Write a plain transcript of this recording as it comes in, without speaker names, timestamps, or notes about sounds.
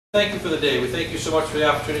Thank you for the day. We thank you so much for the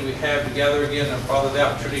opportunity we have to gather again, and Father, the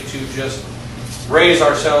opportunity to just raise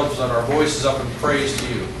ourselves and our voices up in praise to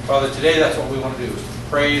you. Father, today that's what we want to do, is to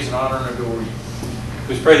praise and honor and adore you.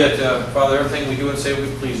 We pray that, Father, everything we do and say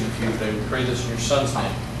we please you for you today. We pray this in your Son's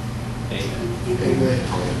name. Amen. Amen.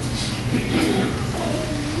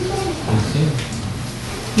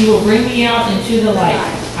 He will bring me out into the light.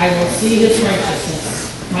 I will see his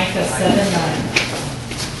righteousness. Micah 7:9.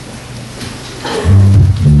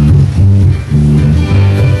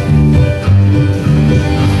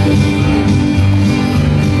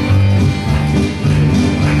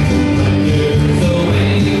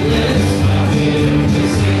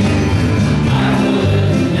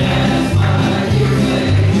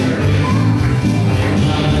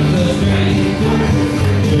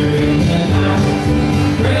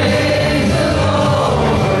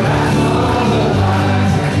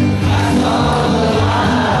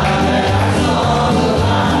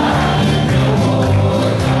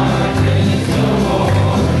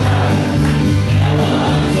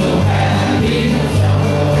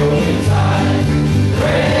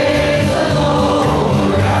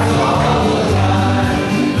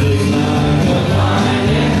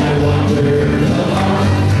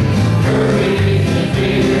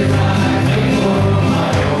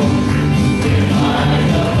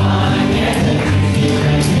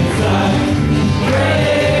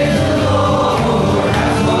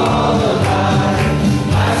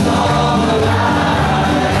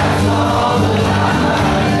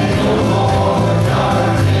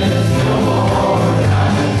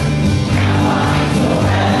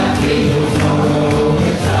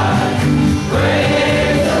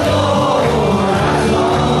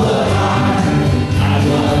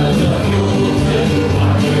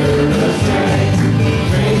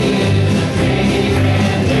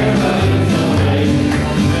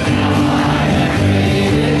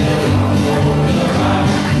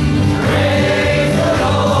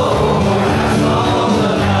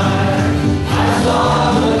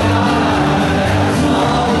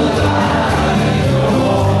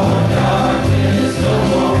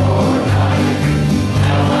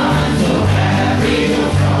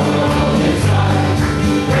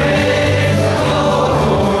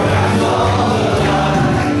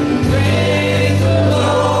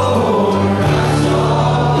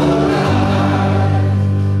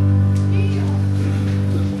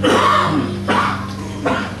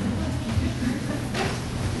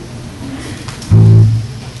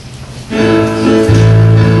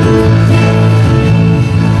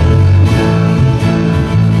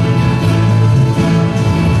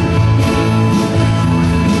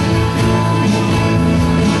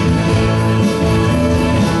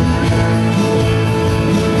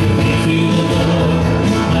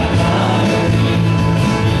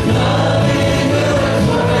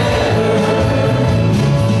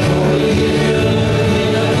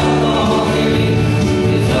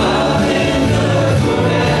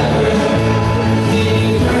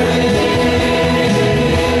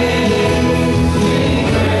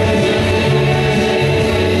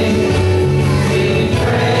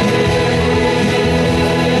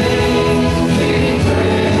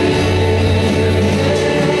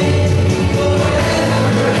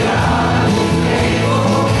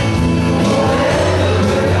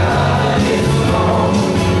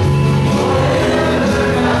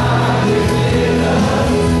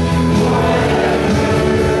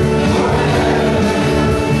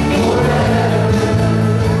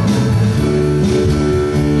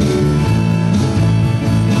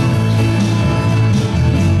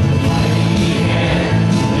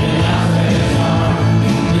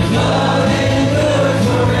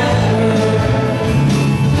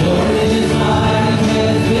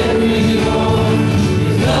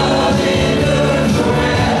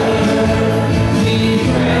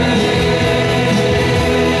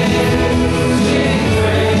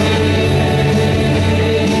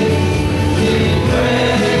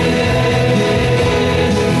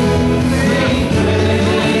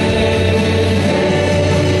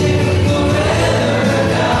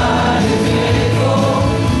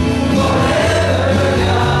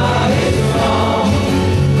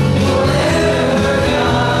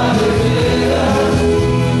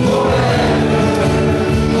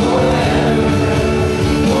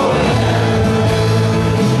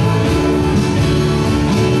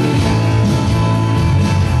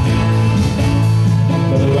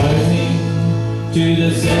 To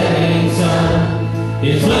the setting sun,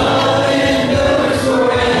 His love endures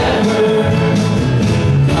forever.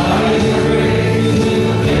 God is great, He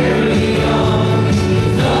will carry on.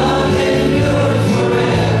 His love endures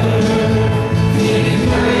forever. Sing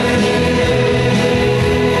praise.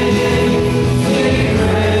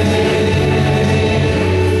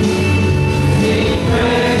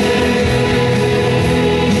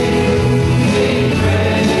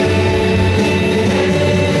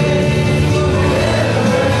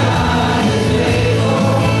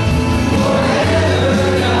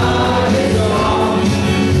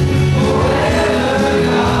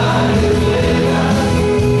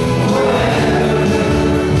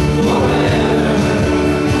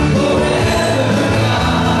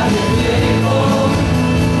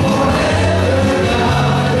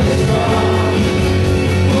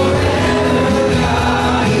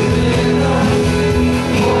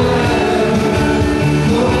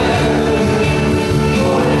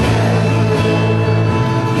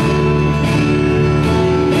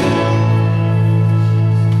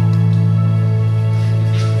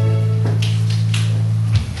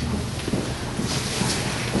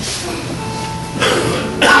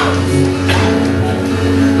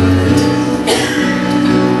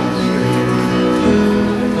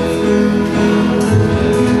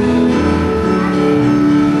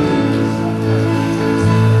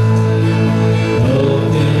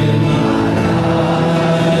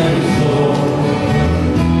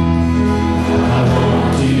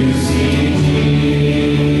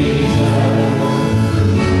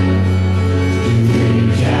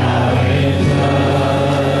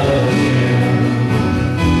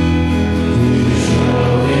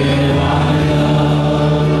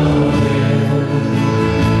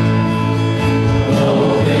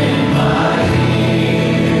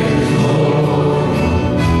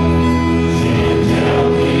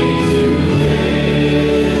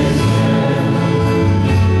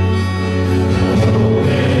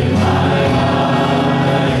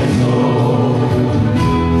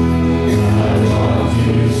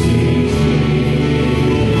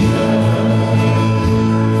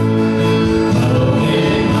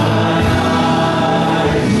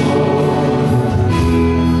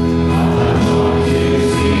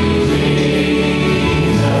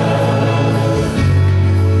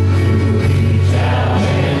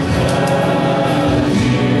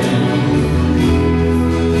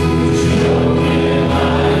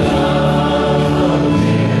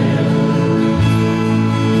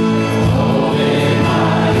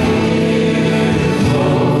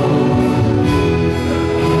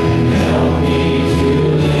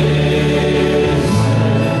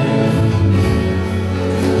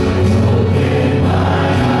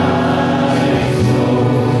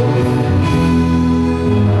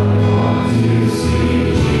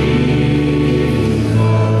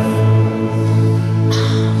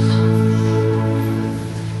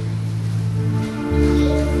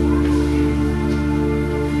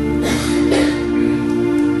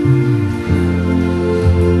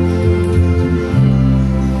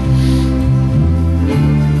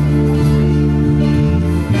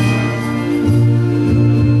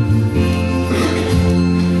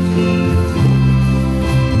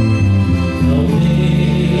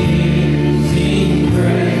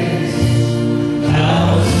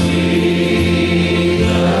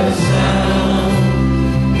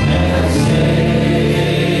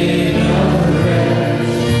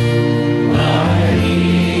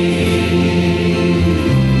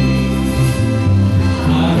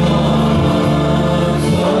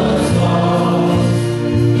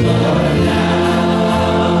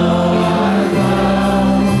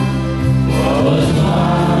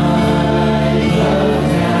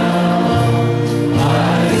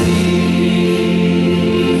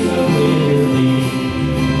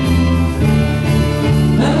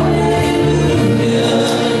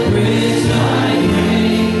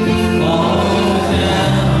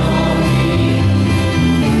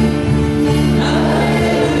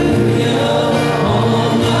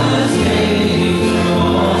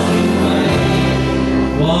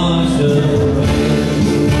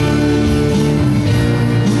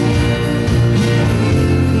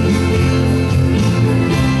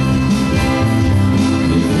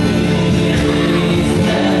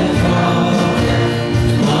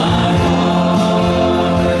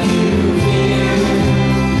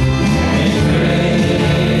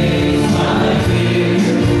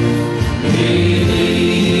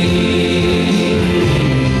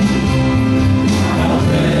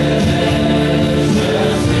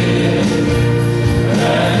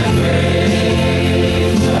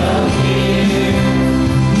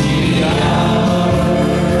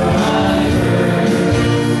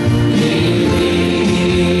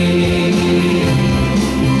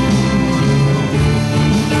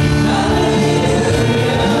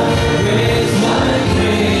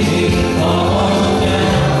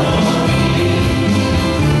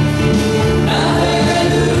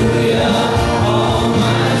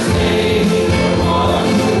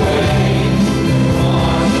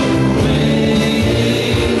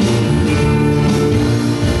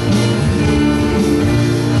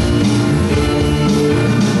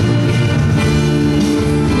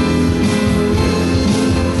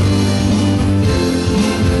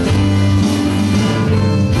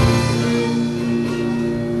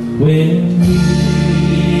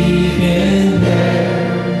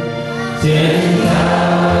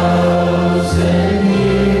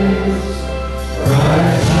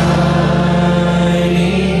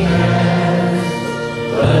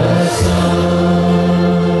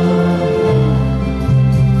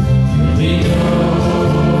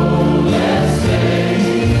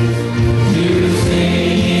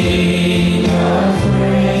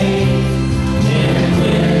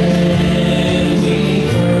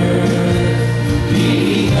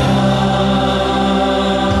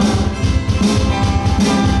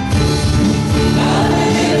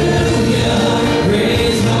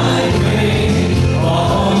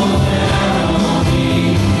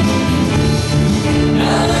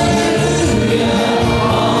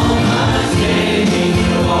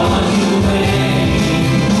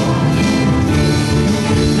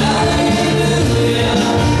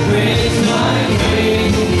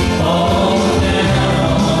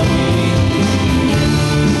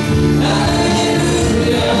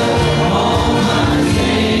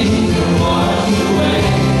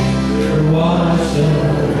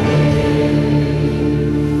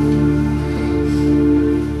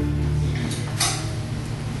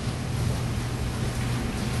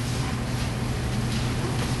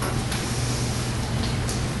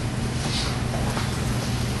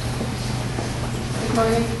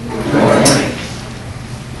 morning.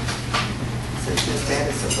 So it's as bad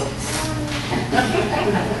as it looks.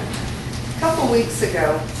 A couple weeks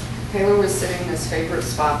ago, Taylor was sitting in his favorite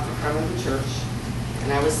spot in front of the church,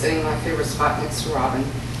 and I was sitting in my favorite spot next to Robin.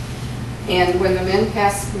 And when the men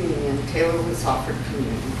passed communion, Taylor was offered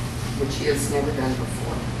communion, which he has never done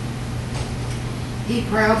before. He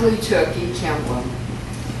proudly took each emblem,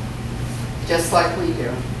 just like we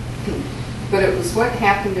do. But it was what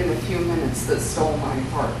happened in a few minutes that stole my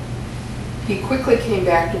heart. He quickly came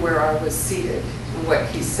back to where I was seated, and what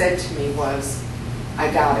he said to me was,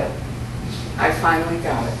 "I got it. I finally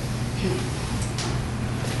got it."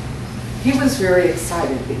 He was very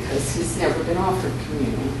excited because he's never been offered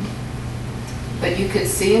communion. But you could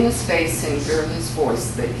see in his face and hear in his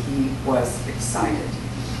voice that he was excited.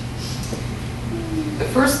 The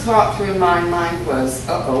first thought through my mind was,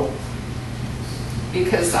 uh-oh,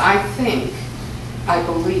 because I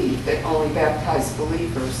believe that only baptized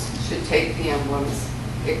believers should take the emblems,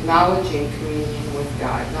 acknowledging communion with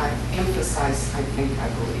God. And I emphasize, I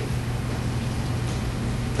believe.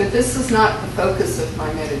 But this is not the focus of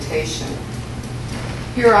my meditation.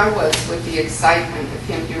 Here I was with the excitement of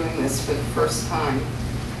him doing this for the first time.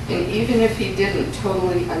 And even if he didn't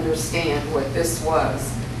totally understand what this was,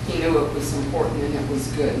 he knew it was important and it was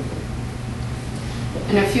good.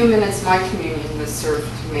 In a few minutes, my communion was served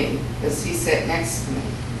to me as he sat next to me.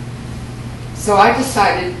 So I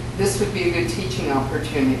decided this would be a good teaching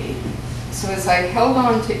opportunity. So as I held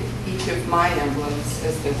on to each of my emblems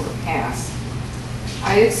as they were passed,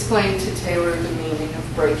 I explained to Taylor the meaning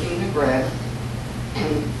of breaking the bread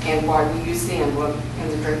and why we use the emblem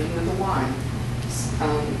and the drinking of the wine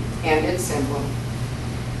and its emblem.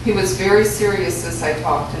 He was very serious as I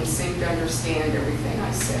talked and seemed to understand everything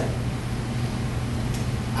I said.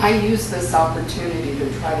 I used this opportunity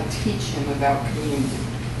to try to teach him about communion.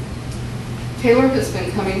 Taylor has been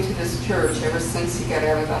coming to this church ever since he got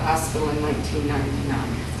out of the hospital in 1999.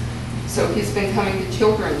 So he's been coming to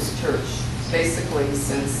children's church basically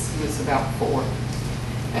since he was about 4.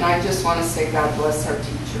 And I just want to say God bless our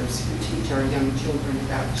teachers who teach our young children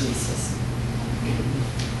about Jesus.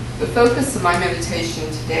 The focus of my meditation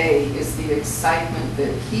today is the excitement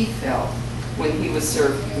that he felt when he was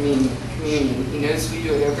served communion. He knows we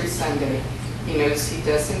do it every Sunday. He knows he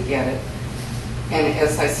doesn't get it. And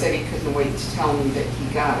as I said, he couldn't wait to tell me that he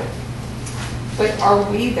got it. But are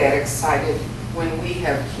we that excited when we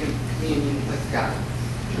have communion with God?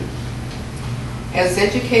 As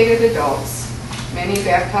educated adults, many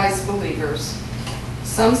baptized believers,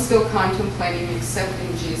 some still contemplating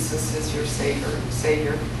accepting Jesus as your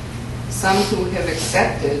Savior, some who have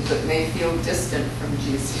accepted but may feel distant from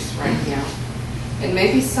Jesus right now, and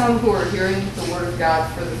maybe some who are hearing the Word of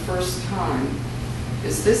God for the first time.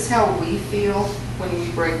 Is this how we feel when we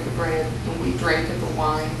break the bread, when we drink of the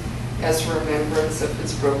wine as a remembrance of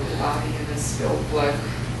his broken body and his spilled blood?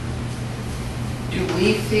 Do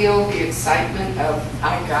we feel the excitement of,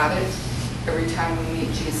 I got it, every time we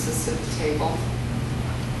meet Jesus at the table?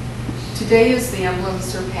 Today, as the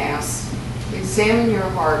emblems are passed, examine your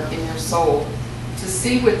heart and your soul to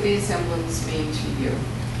see what these emblems mean to you.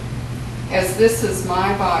 As this is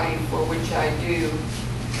my body for which I do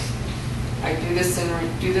this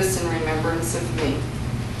in remembrance of me.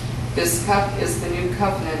 This cup is the new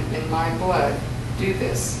covenant in my blood. Do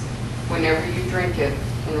this whenever you drink it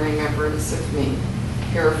in remembrance of me.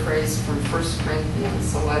 Paraphrase from 1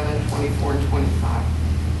 Corinthians 11, 24 and 25.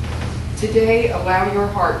 Today, allow your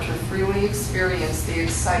heart to freely experience the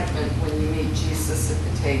excitement when you meet Jesus at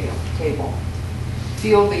the table.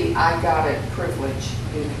 Feel the I got it privilege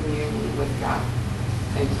in communion with God.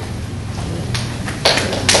 Thank you.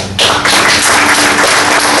 On which the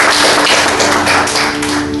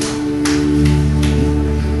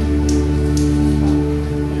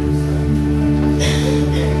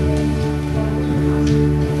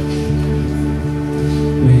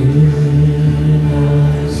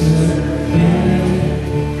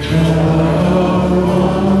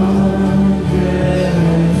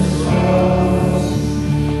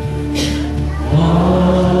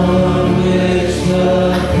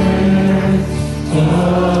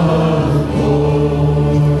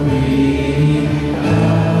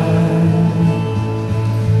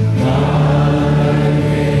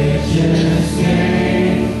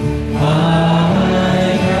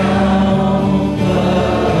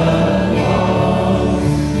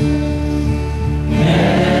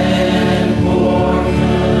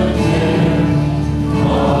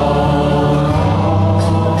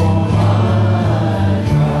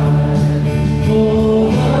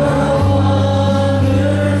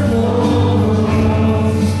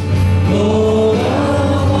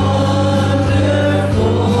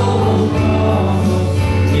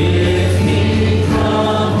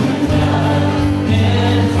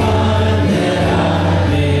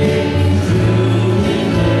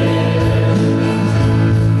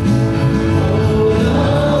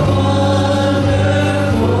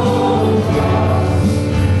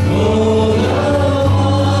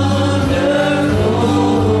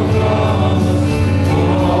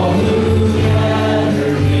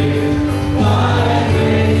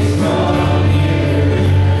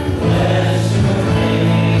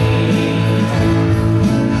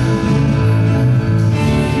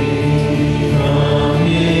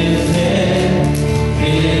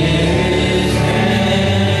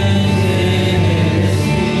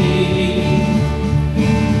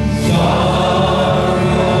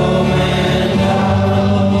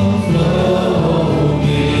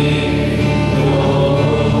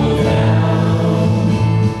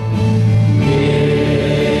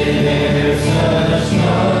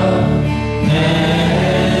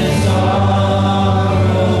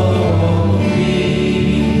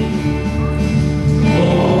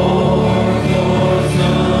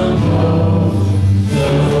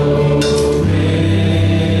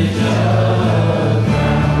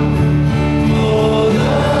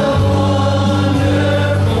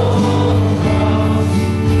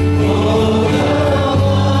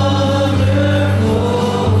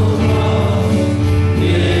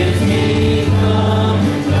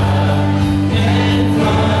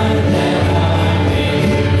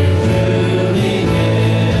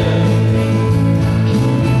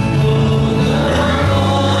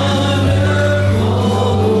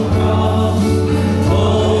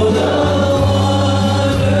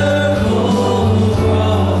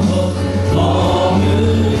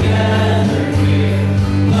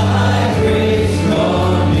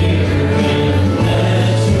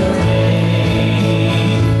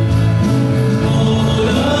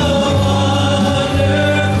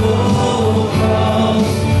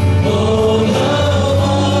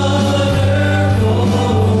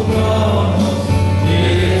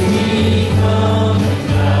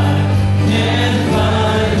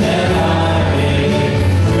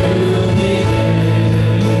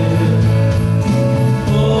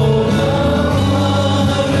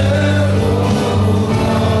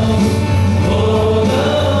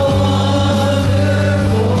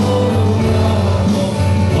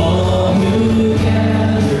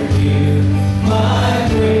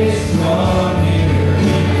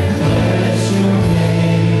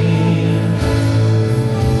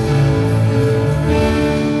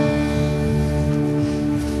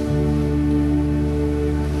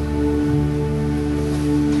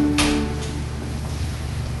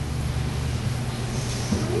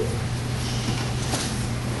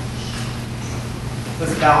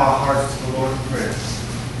Let's bow our hearts to the Lord in prayer.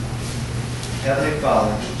 Heavenly Father,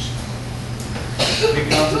 we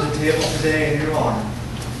come to the table today in your honor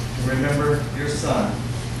to remember your Son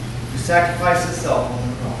who sacrificed himself on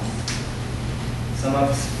the cross. Some of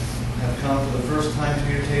us have come for the first time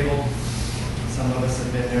to your table. Some of us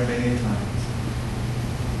have been there many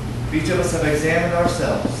times. Each of us have examined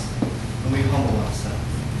ourselves and we humble ourselves.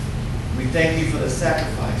 We thank you for the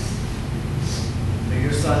sacrifice that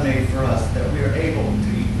your Son made for us, that we are able to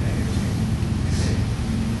eat at your table today.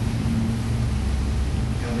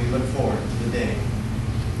 And we look forward to the day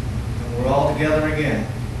when we're all together again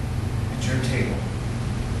at your table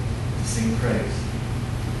to sing praise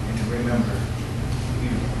and to remember you.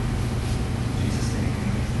 In Jesus' name,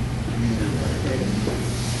 amen.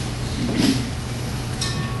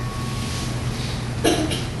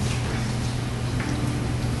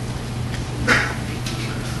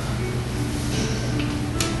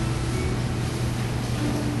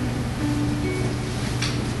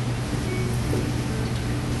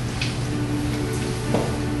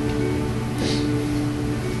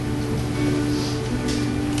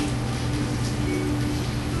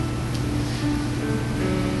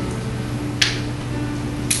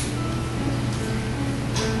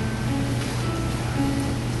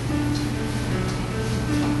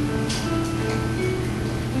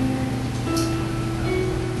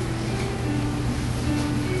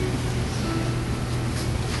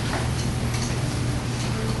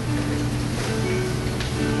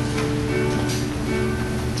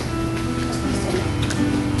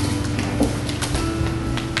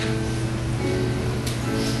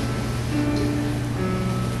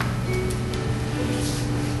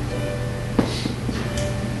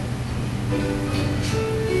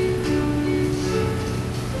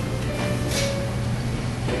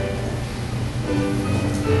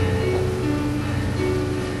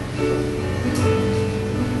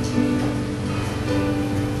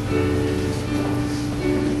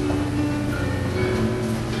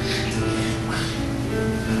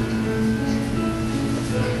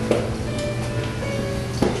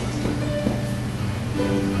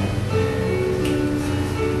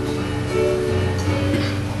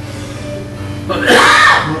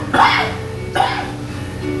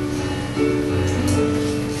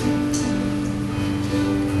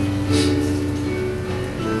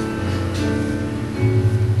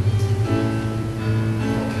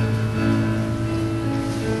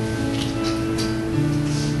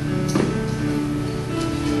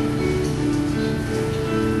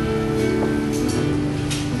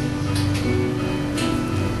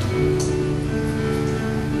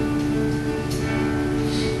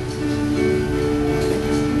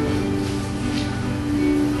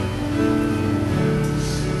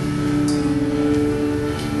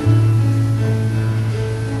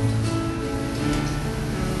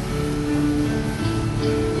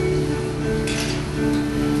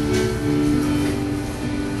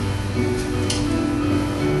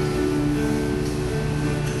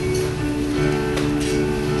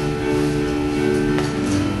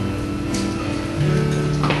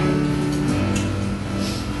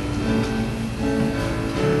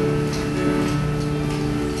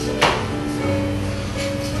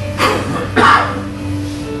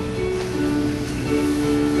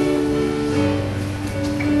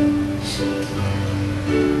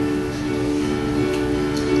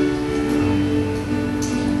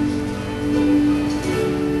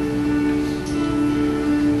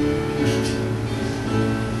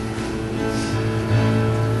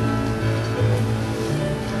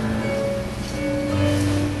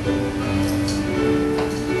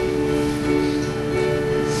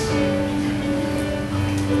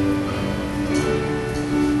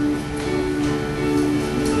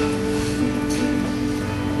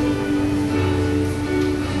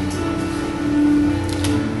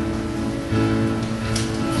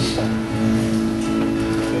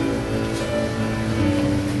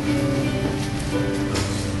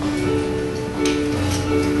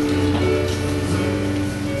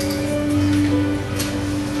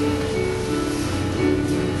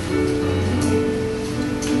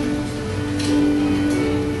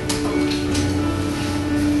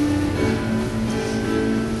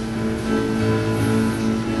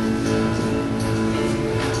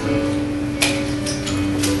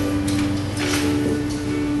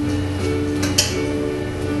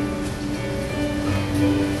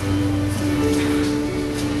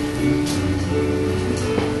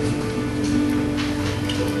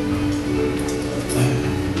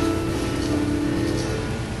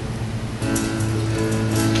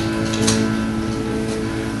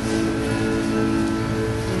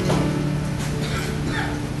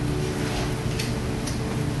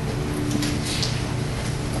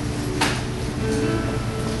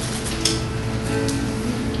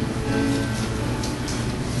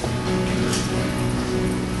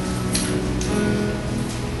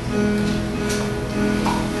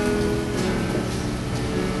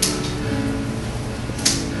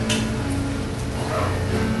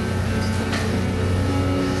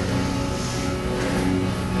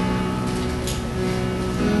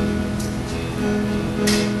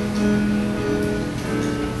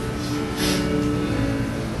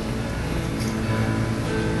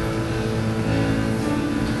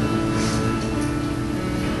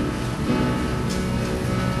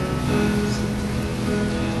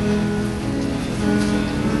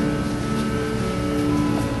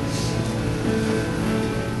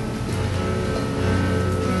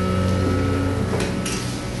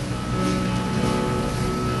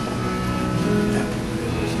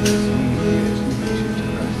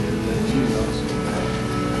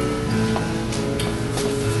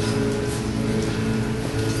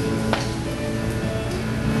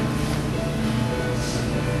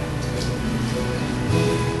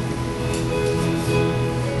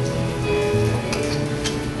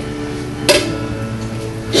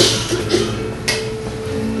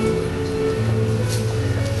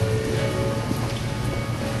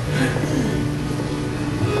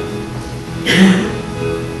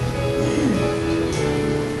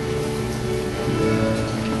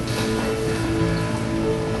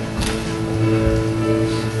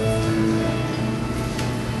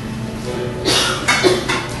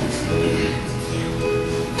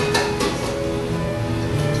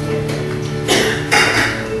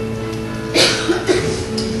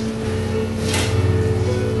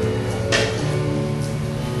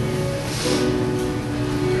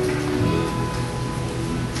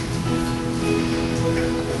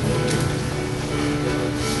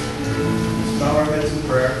 bow our heads in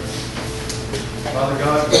prayer. Father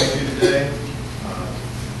God, we thank you today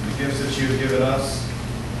for the gifts that you have given us,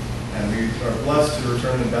 and we are blessed to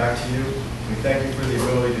return them back to you. We thank you for the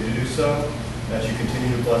ability to do so, that you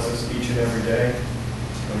continue to bless us each and every day.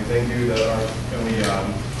 And we thank you that we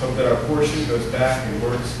hope that our portion goes back and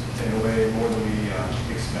works in a way more than we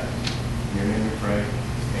expect. In your name we pray.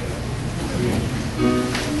 Amen.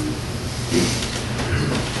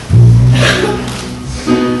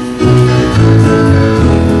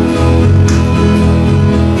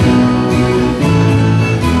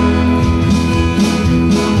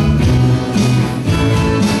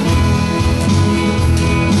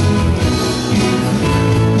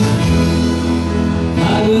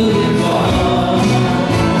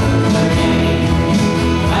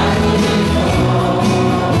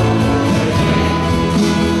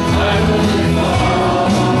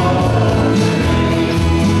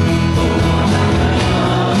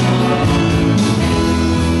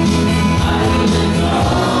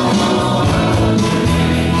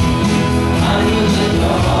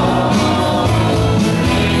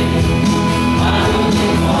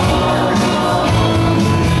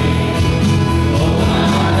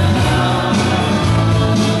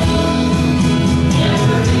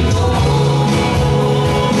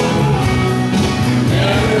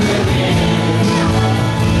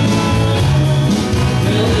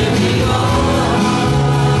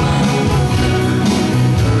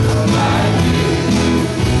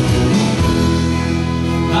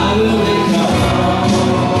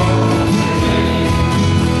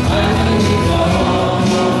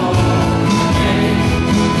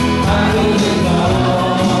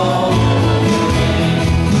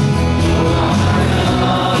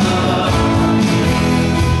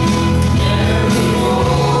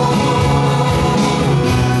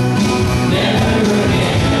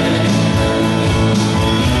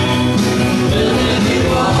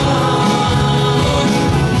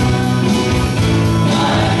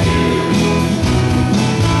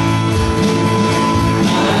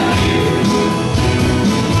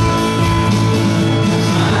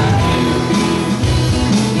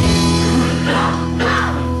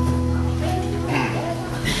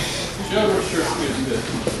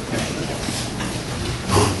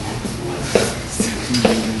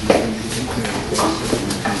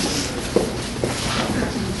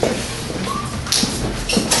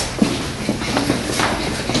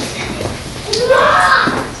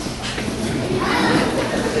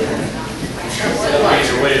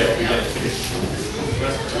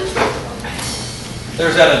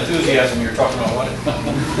 There's that enthusiasm you're talking about, wasn't it?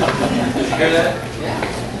 Did you hear that?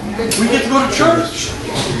 We get to go to church.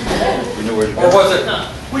 Or was it,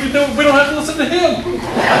 we don't have to listen to him.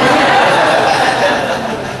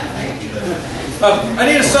 I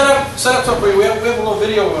need to set up something for you. We have a little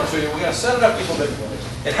video we want to show you. We got to set it up a little bit.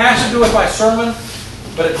 It has to do with my sermon,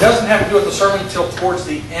 but it doesn't have to do with the sermon until towards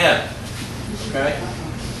the end. Okay?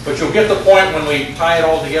 But you'll get the point when we tie it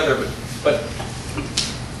all together. But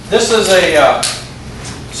this is a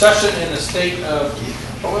session in the state of,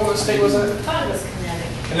 what state was that? I thought it was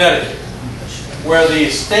Connecticut. Connecticut, where the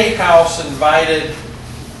State House invited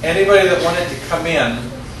anybody that wanted to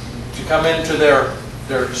come into their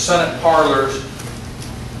Senate parlors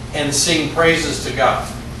and sing praises to God.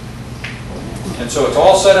 And so it's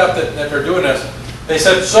all set up that they're doing this. They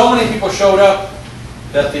said so many people showed up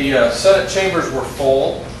that the Senate chambers were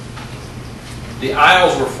full, the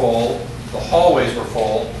aisles were full, the hallways were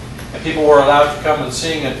full, and people were allowed to come and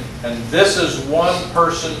sing. And this is one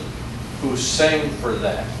person who sang for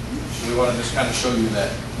that. So we want to just kind of show you that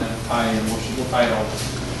tie in. We'll tie it all in.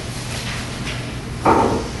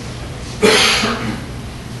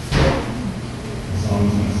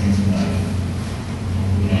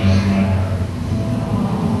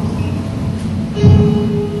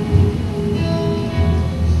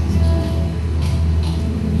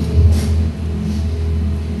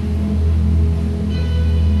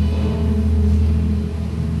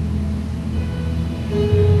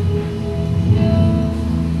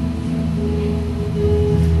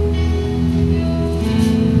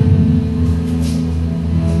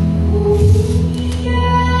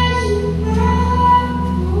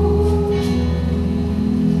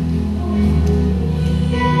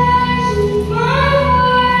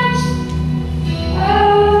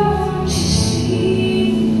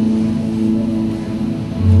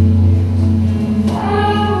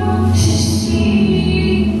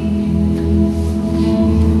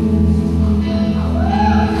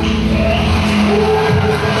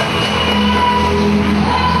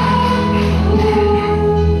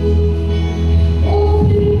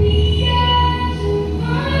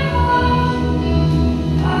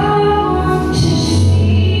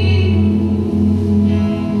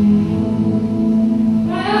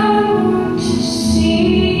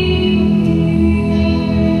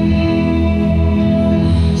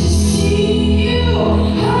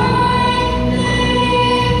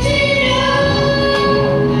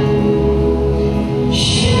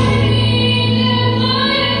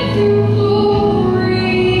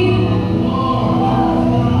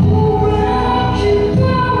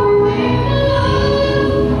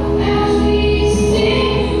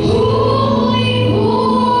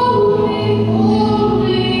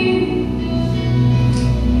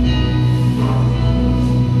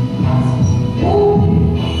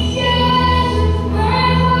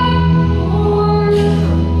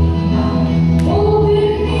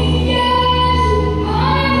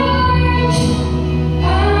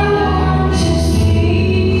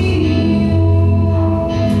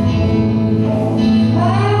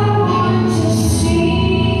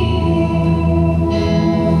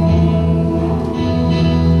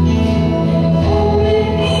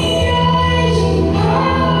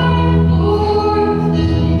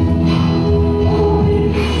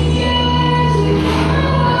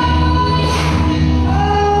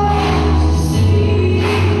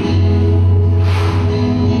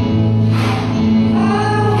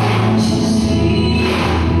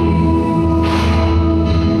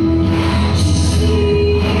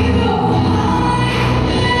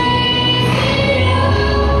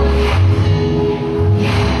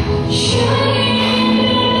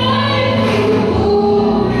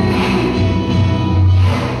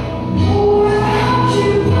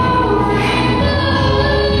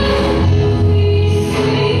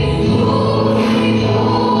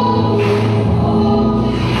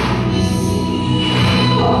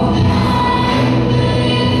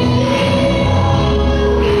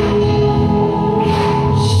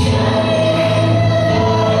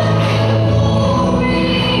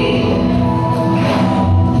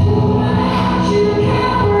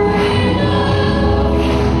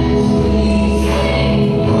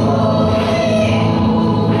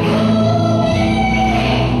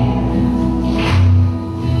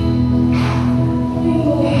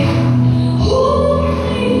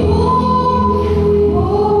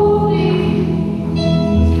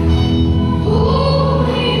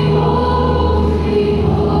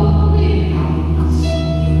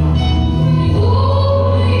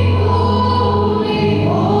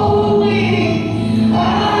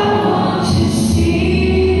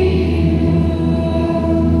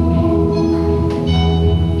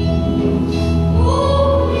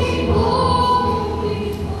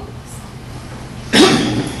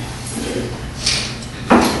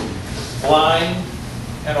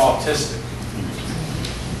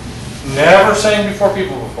 sang before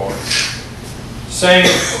people before. Sang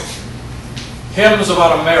hymns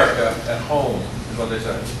about America at home, is what they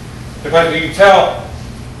said. Because you can tell,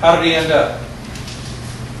 how did he end up?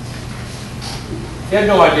 He had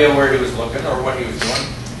no idea where he was looking or what he was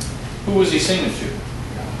doing. Who was he singing to?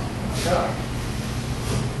 God.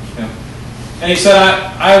 Yeah. And he said,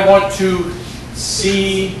 I want to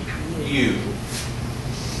see you.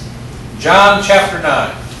 John chapter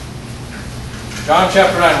 9. John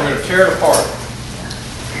chapter 9, we're going to tear it apart.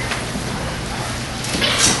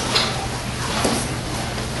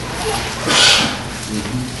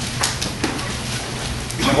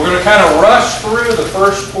 And we're going to kind of rush through the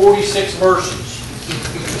first 46 verses.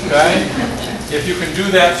 Okay? If you can do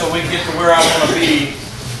that so we can get to where I want to be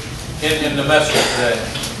in the message today.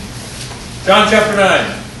 John chapter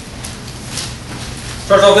 9.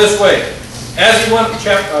 Starts off this way. As he went,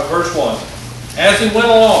 verse 1. As he went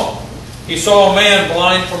along, he saw a man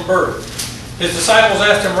blind from birth. His disciples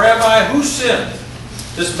asked him, Rabbi, who sinned,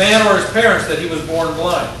 this man or his parents, that he was born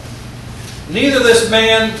blind? Neither this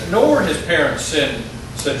man nor his parents sinned,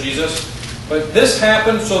 said Jesus, but this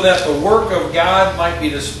happened so that the work of God might be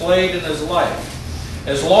displayed in his life.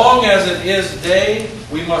 As long as it is day,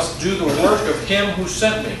 we must do the work of him who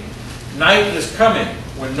sent me. Night is coming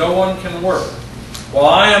when no one can work. While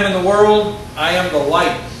I am in the world, I am the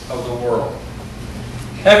light of the world.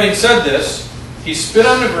 Having said this, he spit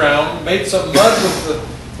on the ground, made some mud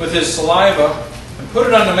with his saliva, and put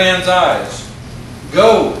it on the man's eyes.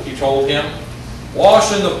 Go, he told him,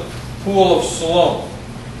 wash in the pool of Siloam.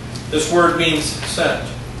 This word means sent.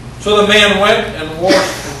 So the man went and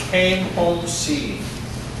washed and came home seeing.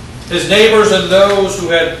 His neighbors and those who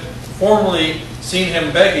had formerly seen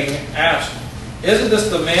him begging asked, Isn't this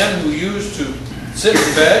the man who used to sit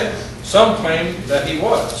and beg? Some claimed that he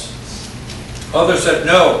was. Others said,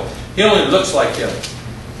 No, he only looks like him.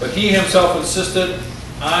 But he himself insisted,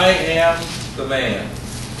 I am the man.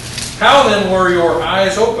 How then were your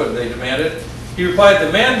eyes opened? They demanded. He replied,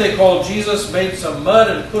 The man they called Jesus made some mud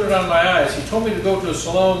and put it on my eyes. He told me to go to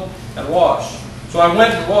Siloam and wash. So I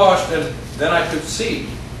went and washed, and then I could see.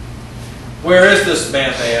 Where is this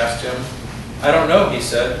man? They asked him. I don't know, he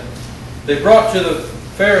said. They brought to the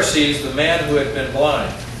Pharisees the man who had been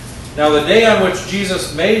blind. Now the day on which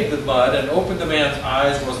Jesus made the mud and opened the man's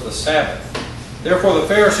eyes was the Sabbath. Therefore the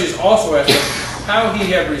Pharisees also asked him how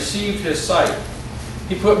he had received his sight.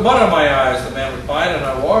 He put mud on my eyes, the man replied, and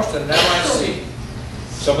I washed, and now I see.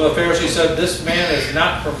 Some of the Pharisees said, This man is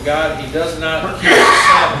not from God. He does not keep the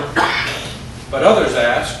Sabbath. But others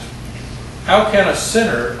asked, How can a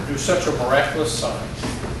sinner do such a miraculous sign?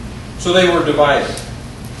 So they were divided.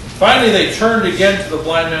 Finally they turned again to the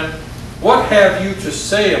blind man. What have you to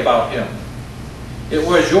say about him? It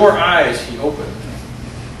was your eyes he opened.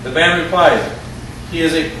 The man replied, He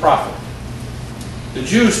is a prophet. The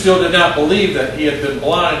Jews still did not believe that he had been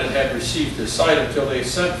blind and had received his sight until they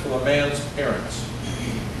sent for the man's parents.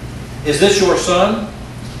 Is this your son?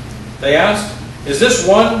 They asked. Is this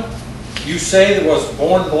one you say that was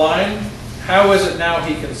born blind? How is it now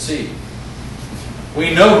he can see?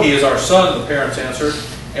 We know he is our son, the parents answered,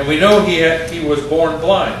 and we know he was born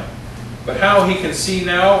blind. But how he can see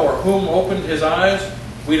now or whom opened his eyes,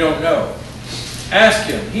 we don't know. Ask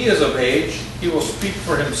him. He is of age. He will speak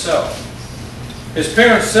for himself. His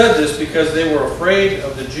parents said this because they were afraid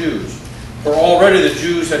of the Jews. For already the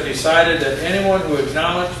Jews had decided that anyone who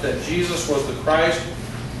acknowledged that Jesus was the Christ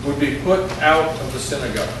would be put out of the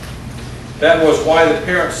synagogue. That was why the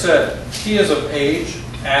parents said, He is of age.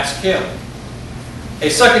 Ask him. A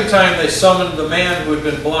second time they summoned the man who had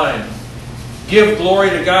been blind. Give glory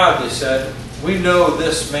to God, they said. We know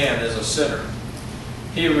this man is a sinner.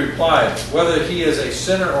 He replied, Whether he is a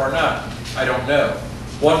sinner or not, I don't know.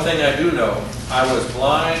 One thing I do know, I was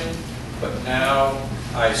blind, but now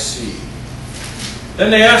I see. Then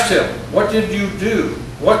they asked him, What did you do?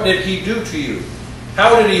 What did he do to you?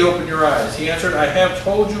 How did he open your eyes? He answered, I have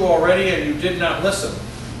told you already, and you did not listen.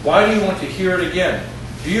 Why do you want to hear it again?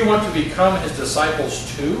 Do you want to become his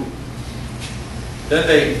disciples too? Then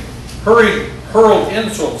they hurled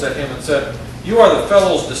insults at him and said, You are the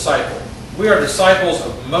fellow's disciple. We are disciples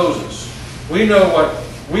of Moses. We know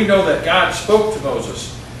that God spoke to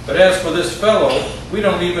Moses. But as for this fellow, we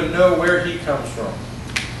don't even know where he comes from.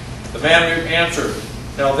 The man answered,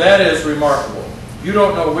 Now that is remarkable. You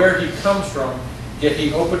don't know where he comes from, yet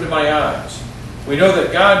he opened my eyes. We know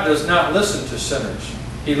that God does not listen to sinners.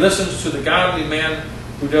 He listens to the godly man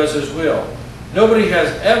who does his will. Nobody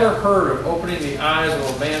has ever heard of opening the eyes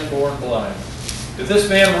of a man born blind. If this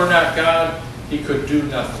man were not God, he could do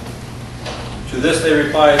nothing. To this they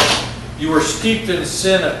replied, You were steeped in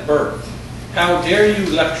sin at birth. How dare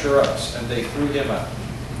you lecture us? And they threw him out.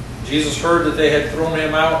 Jesus heard that they had thrown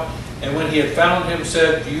him out, and when he had found him,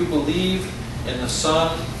 said, Do you believe in the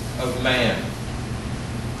Son of Man?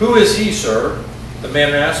 Who is he, sir? The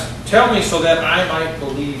man asked. Tell me so that I might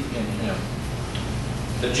believe in him.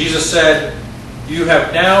 Then Jesus said, You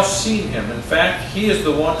have now seen him. In fact, he is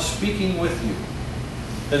the one speaking with you.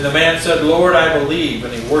 Then the man said, Lord, I believe,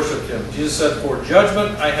 and he worshipped him. Jesus said, For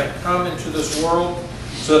judgment I have come into this world,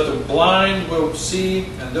 so that the blind will see,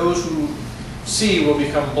 and those who see will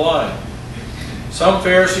become blind. Some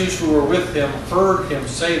Pharisees who were with him heard him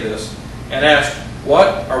say this, and asked,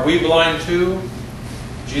 What, are we blind too?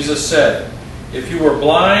 Jesus said, If you were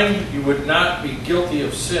blind, you would not be guilty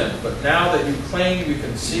of sin. But now that you claim you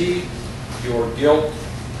can see, your guilt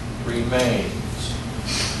remains.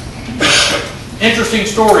 Interesting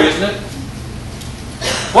story, isn't it?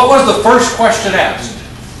 What was the first question asked?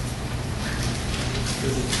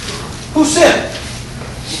 Who sinned?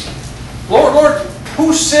 Lord,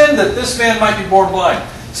 who sinned that this man might be born blind?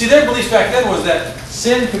 See, their belief back then was that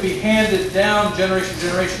sin could be handed down generation to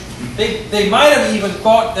generation. They might have even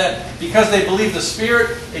thought that because they believed the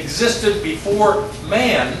Spirit existed before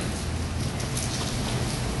man,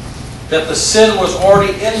 that the sin was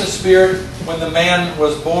already in the Spirit when the man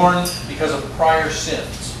was born because of prior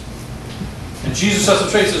sins. And Jesus sets them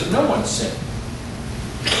straight and says, no one sinned.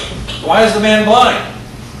 Why is the man blind?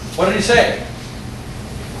 What did he say?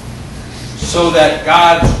 So that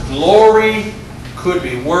God's glory could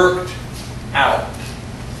be worked out.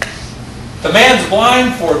 The man's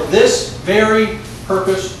blind for this very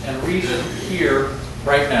purpose and reason here,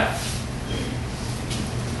 right now.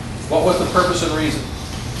 What was the purpose and reason?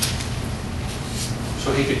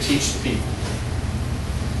 So he could teach the people.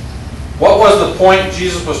 What was the point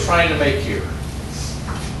Jesus was trying to make here?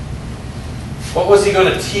 What was he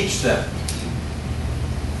going to teach them?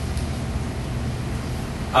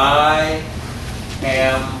 I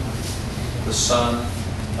am the Son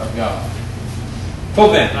of God.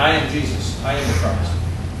 Quote then, I am Jesus. I am the Christ.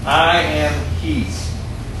 I am He.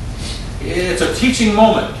 It's a teaching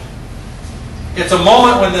moment. It's a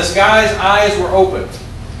moment when this guy's eyes were opened.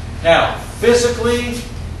 Now, physically,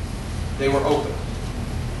 they were open.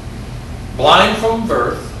 Blind from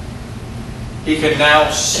birth, he can now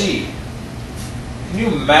see. Can you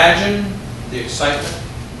imagine the excitement?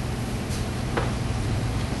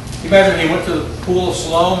 Can you imagine he went to the pool of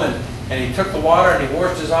Siloam and he took the water and he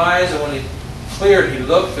washed his eyes, and when he cleared, he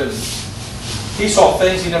looked and he saw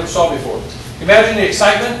things he never saw before. Can you imagine the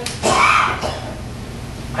excitement?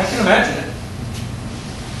 I can imagine it.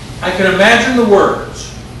 I can imagine the words.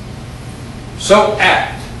 So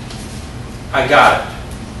apt. I got it.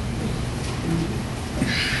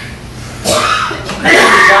 I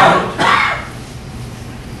got it.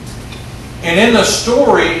 And in the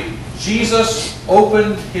story, Jesus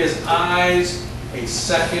opened his eyes a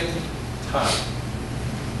second time.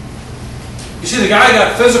 You see, the guy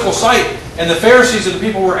got physical sight, and the Pharisees and the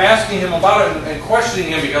people were asking him about it and questioning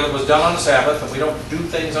him because it was done on the Sabbath, and we don't do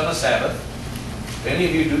things on the Sabbath. Do any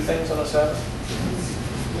of you do things on the Sabbath?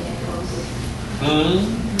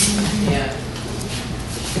 Yeah.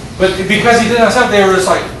 But because he did it on the Sabbath, they were just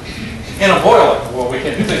like in a boil, like, well, we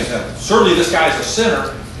can't do things on the Sabbath. Certainly this guy's a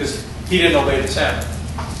sinner because he didn't obey the Sabbath.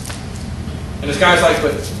 And this guy's like,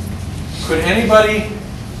 but could anybody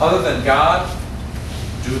other than God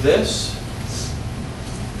do this?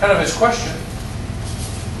 Kind of his question.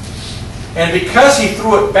 And because he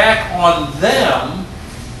threw it back on them,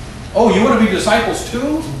 oh, you want to be disciples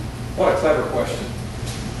too? What a clever question.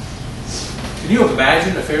 Can you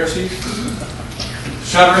imagine the Pharisees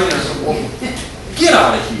shuddering and get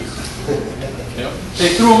out of here? You know,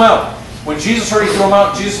 they threw him out. When Jesus heard he threw him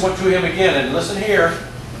out, Jesus went to him again. And listen here.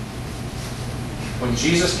 When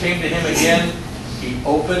Jesus came to him again, he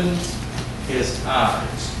opened his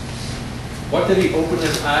eyes. What did he open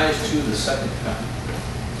his eyes to the second time?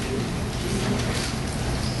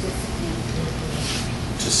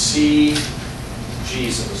 To see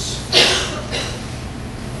Jesus.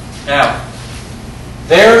 Now,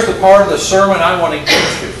 there's the part of the sermon I want to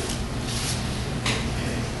get to.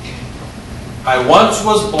 I once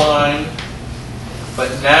was blind,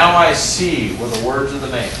 but now I see, were the words of the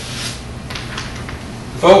man.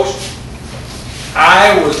 Folks,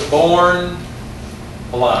 I was born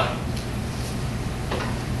blind.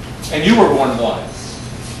 And you were born blind.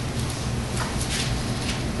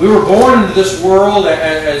 We were born into this world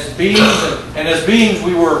as beings, and as beings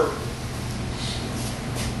we were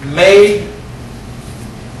made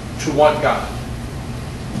to want God.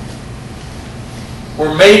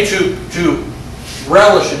 We're made to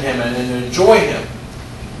relish in Him and enjoy Him.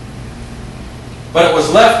 But it was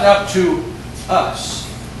left up to us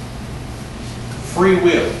free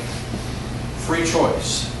will, free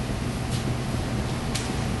choice.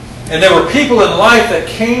 And there were people in life that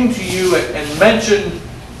came to you and mentioned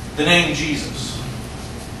the name Jesus.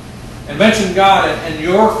 And mentioned God, and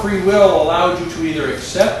your free will allowed you to either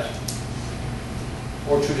accept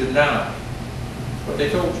or to deny what they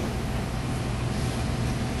told you.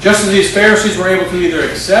 Just as these Pharisees were able to either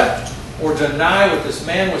accept or deny what this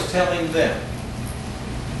man was telling them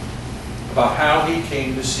about how he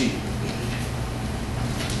came to see you.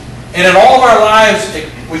 And in all of our lives,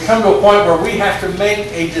 we come to a point where we have to make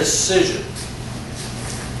a decision.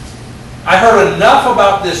 I heard enough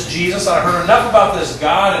about this Jesus, I heard enough about this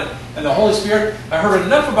God and the Holy Spirit, I heard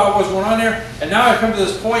enough about what's going on there, and now I've come to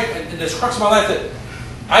this point in this crux of my life that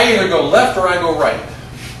I either go left or I go right.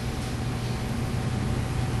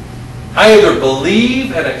 I either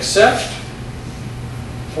believe and accept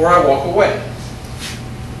or I walk away.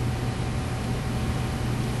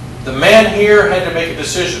 The man here had to make a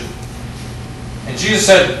decision. And Jesus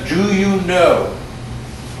said, "Do you know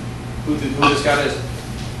who this God is?"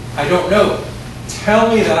 "I don't know." "Tell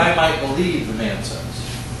me that I might believe," the man says.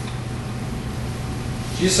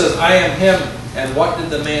 Jesus says, "I am him." And what did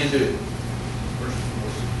the man do?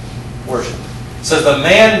 Worship. It says the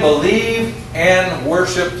man believed and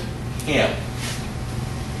worshipped him.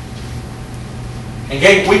 And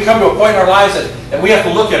again, we come to a point in our lives that we have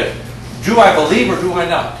to look at it. Do I believe or do I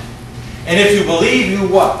not? And if you believe, you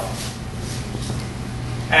what?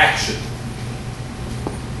 Action.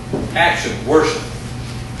 Action. Worship.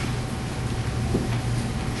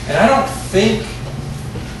 And I don't think,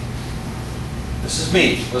 this is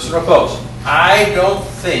me, listen real close, I don't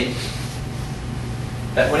think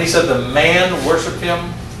that when he said the man worshipped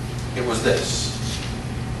him, it was this.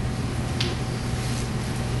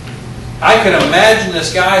 I can imagine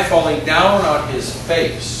this guy falling down on his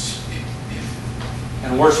face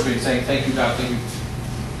and worshiping, saying, "Thank you, God, thank you."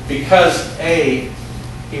 Because A,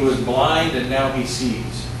 he was blind and now he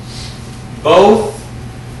sees. Both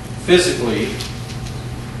physically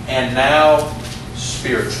and now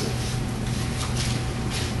spiritually.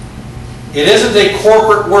 It isn't a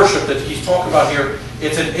corporate worship that he's talking about here.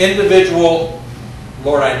 It's an individual,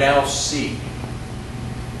 "Lord, I now see."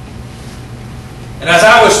 And as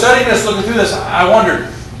I was studying this, looking through this, I wondered,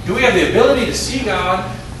 do we have the ability to see God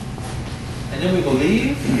and then we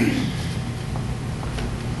believe?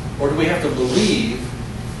 Or do we have to believe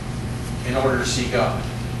in order to see God?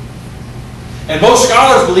 And most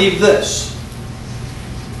scholars believe this,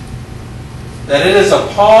 that it is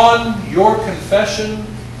upon your confession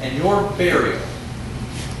and your burial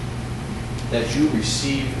that you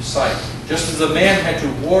receive sight. Just as the man had to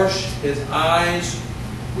wash his eyes,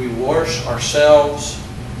 we wash ourselves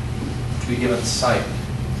to be given sight.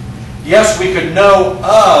 Yes, we could know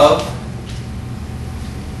of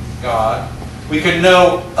God. We could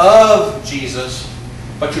know of Jesus.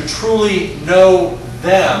 But to truly know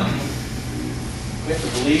them, we have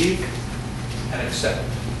to believe and accept.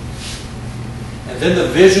 And then the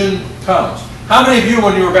vision comes. How many of you,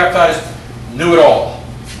 when you were baptized, knew it all?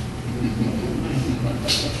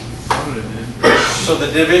 So the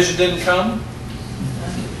vision didn't come?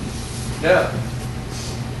 No.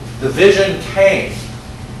 The vision came.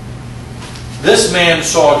 This man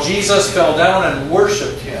saw Jesus, fell down and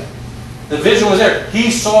worshipped him. The vision was there.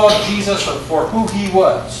 He saw Jesus for who he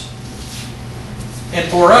was. And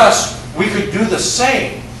for us, we could do the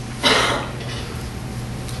same.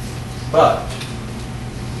 But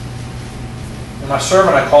in my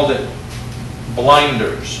sermon, I called it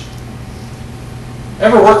blinders.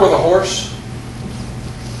 Ever work with a horse?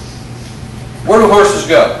 Where do horses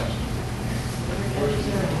go?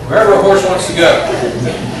 Wherever a horse wants to go.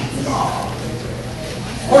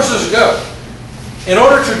 Horses go. In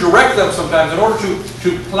order to direct them sometimes, in order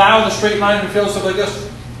to plow the straight line in the field, stuff like this,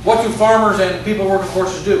 what do farmers and people working with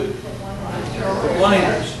horses do? The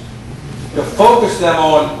blinders. To focus them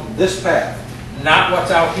on this path, not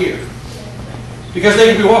what's out here. Because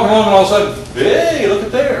they can be walking along and all of a sudden, hey, look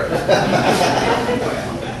at there.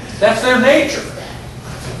 That's their nature.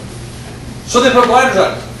 So they put blinders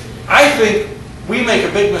on. I think we make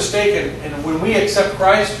a big mistake, and when we accept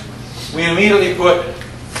Christ, we immediately put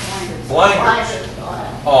blinders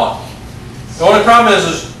on. The only problem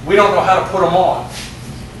is we don't know how to put them on.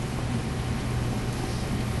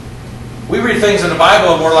 We read things in the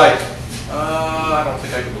Bible and we're like, I don't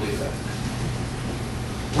think I can believe that.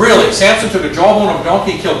 Really? Samson took a jawbone of a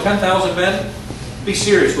donkey and killed 10,000 men? Be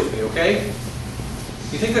serious with me, okay?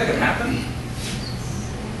 You think that could happen?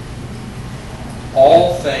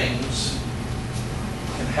 All things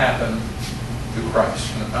can happen through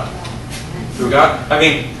Christ, can it not? Through God. I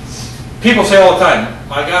mean, People say all the time,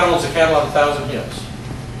 my God owns the cattle on 1,000 hills.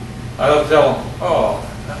 I love to tell them, oh,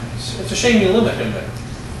 it's a shame you limit him there.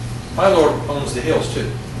 My Lord owns the hills too.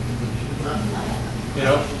 You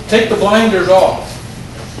know, take the blinders off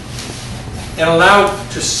and allow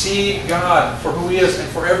to see God for who He is and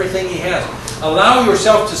for everything He has. Allow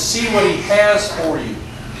yourself to see what He has for you.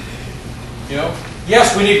 You know,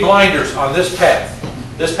 yes, we need blinders on this path.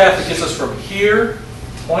 This path that gets us from here,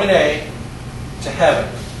 point A, to heaven,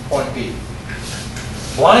 point B.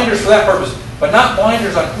 Blinders for that purpose, but not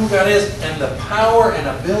blinders on who God is and the power and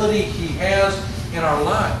ability He has in our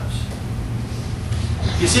lives.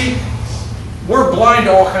 You see, we're blind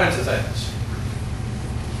to all kinds of things.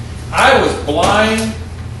 I was blind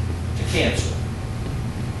to cancer.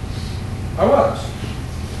 I was.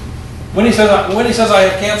 When he says I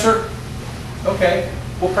have cancer, okay,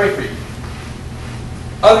 we'll pray for you.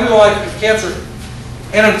 Other people like cancer,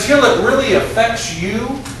 and until it really affects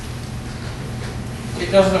you,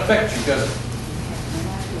 it doesn't affect you, does it?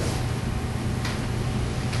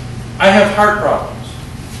 I have heart problems.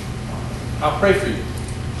 I'll pray for you.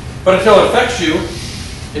 But until it affects you,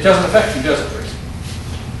 it doesn't affect you, does it, Tracy?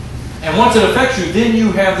 And once it affects you, then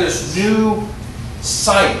you have this new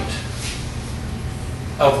sight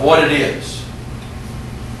of what it is.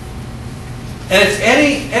 And it's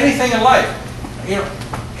anything in life. You know,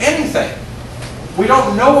 anything. We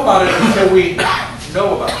don't know about it until we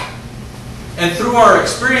know about it. And through our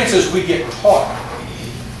experiences, we get taught.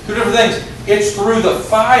 Two different things. It's through the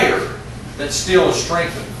fire that steel is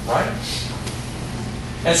strengthened, right?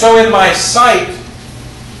 And so in my sight,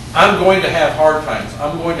 I'm going to have hard times.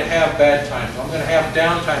 I'm going to have bad times. I'm going to have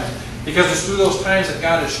down times. Because it's through those times that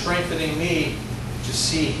God is strengthening me to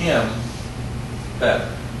see Him better.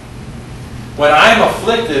 When I'm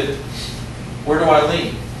afflicted, where do I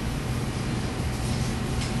lean?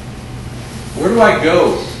 Where do I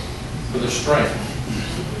go for the strength?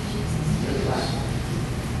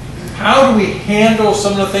 How do we handle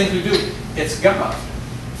some of the things we do? It's God.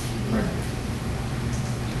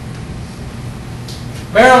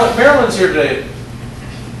 Marilyn's here today.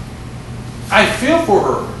 I feel for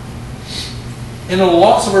her in the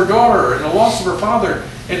loss of her daughter, in the loss of her father.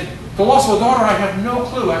 And the loss of a daughter, I have no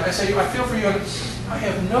clue. I say, I feel for you. I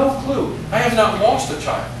have no clue. I have not lost a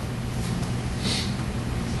child.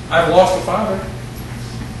 I've lost a father.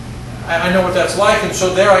 I know what that's like, and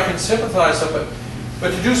so there I can sympathize with it.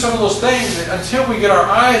 But to do some of those things, until we get our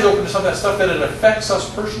eyes open to some of that stuff that it affects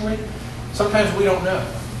us personally, sometimes we don't know.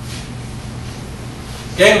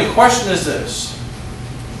 Gang, the question is this.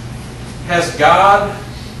 Has God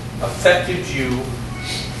affected you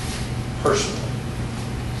personally?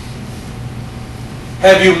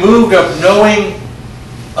 Have you moved up knowing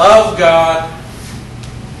of God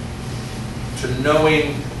to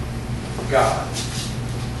knowing God?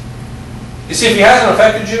 You see, if He hasn't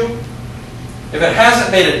affected you, if it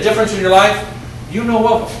hasn't made a difference in your life, you know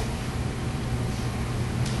of Him.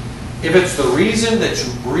 If it's the reason that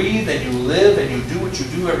you breathe and you live and you do what you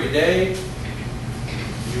do every day,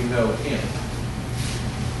 you know Him.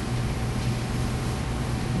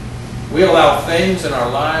 We allow things in our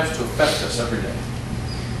lives to affect us every day.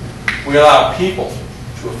 We allow people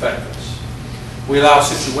to affect us. We allow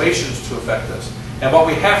situations to affect us. And what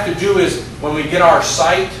we have to do is, when we get our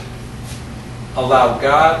sight, allow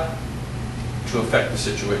God to affect the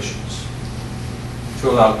situations. To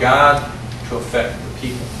allow God to affect the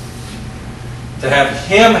people. To have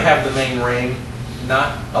Him have the main reign,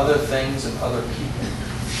 not other things and other people.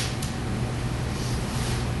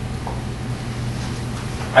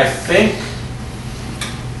 I think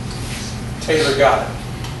Taylor got it.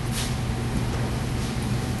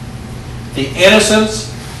 The innocence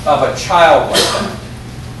of a child like that.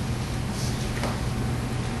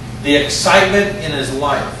 The excitement in his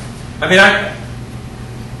life. I mean,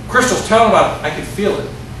 Crystal's telling about it. I could feel it.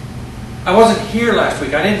 I wasn't here last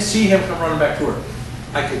week. I didn't see him come running back to her.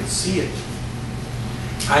 I could see it.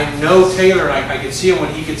 I know Taylor, and I can see him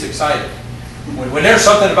when he gets excited. When there's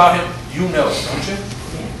something about him, you know it, don't you?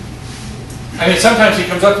 I mean, sometimes he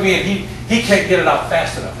comes up to me and he can't get it out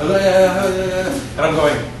fast enough. And I'm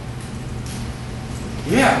going,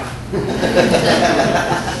 yeah.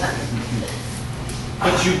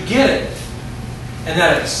 But you get it. And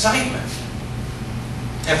that excitement.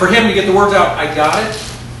 And for him to get the words out, I got it.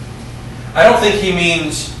 I don't think he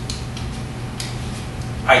means,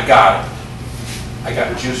 I got it. I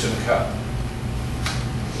got juice in a cup.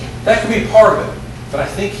 That could be part of it. But I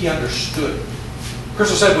think he understood it.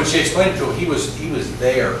 Crystal said when she explained it to him, he was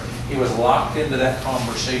there. He was locked into that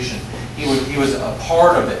conversation. He was a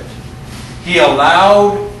part of it. He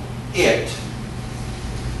allowed it,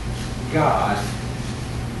 God,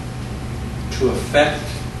 to affect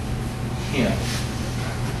him.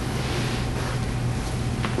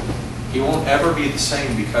 He won't ever be the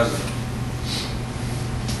same because of it.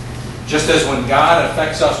 Just as when God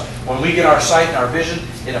affects us, when we get our sight and our vision,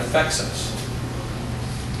 it affects us.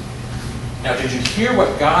 Now, did you hear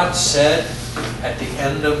what God said at the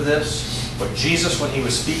end of this? What Jesus, when he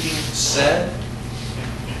was speaking, said?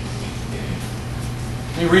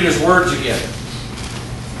 Let me read his words again.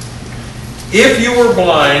 If you were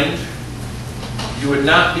blind, you would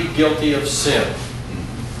not be guilty of sin.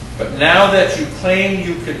 But now that you claim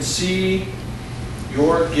you can see,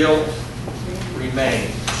 your guilt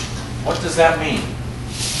remains. What does that mean?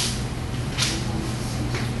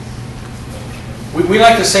 We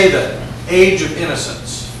like to say the age of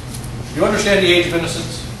innocence. Do you understand the age of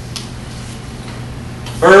innocence?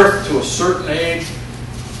 Birth to a certain age.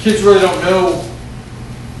 Kids really don't know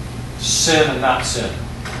sin and not sin.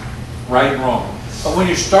 Right and wrong. But when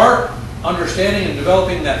you start understanding and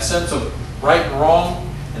developing that sense of right and wrong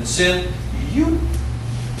and sin, you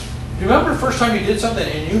remember the first time you did something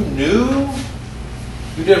and you knew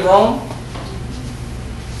you did wrong?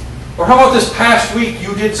 Or how about this past week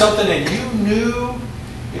you did something and you knew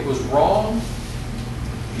it was wrong?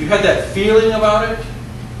 You had that feeling about it?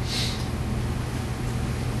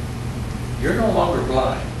 You're no longer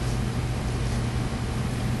blind.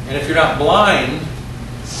 And if you're not blind,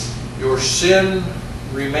 your sin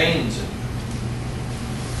remains in you.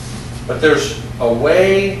 But there's a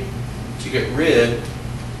way to get rid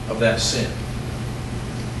of that sin.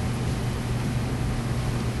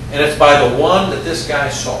 And it's by the one that this guy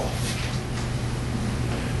saw.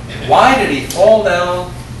 Why did he fall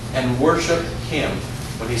down and worship him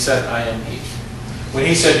when he said, I am he? When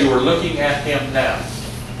he said, you were looking at him now.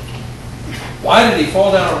 Why did he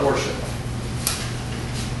fall down and worship?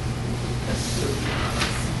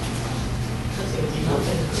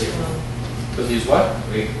 Because he's what?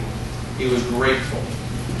 Grateful. He was grateful.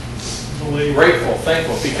 Grateful,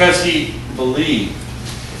 thankful, because he believed.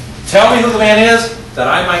 Tell me who the man is, that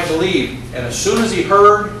I might believe. And as soon as he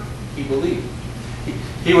heard, he believed.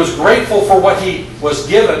 He was grateful for what he was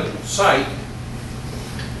given, sight,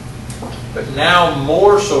 but now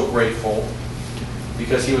more so grateful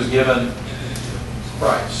because he was given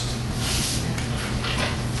Christ.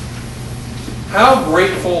 How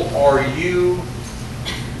grateful are you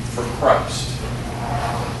for Christ?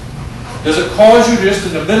 Does it cause you just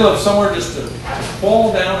in the middle of somewhere just to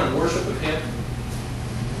fall down and worship with him?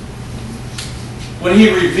 When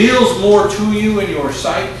he reveals more to you in your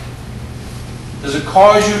sight, does it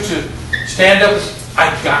cause you to stand up and say,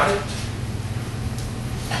 I got it?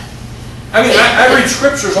 I mean, I read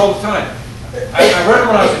scriptures all the time. I read them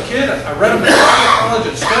when I was a kid. I read them in college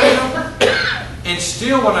and studied them. And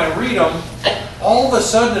still when I read them, all of a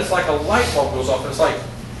sudden it's like a light bulb goes off. It's like,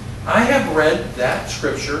 I have read that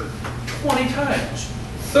scripture 20 times,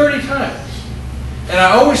 30 times. And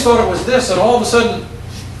I always thought it was this, and all of a sudden,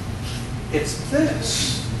 it's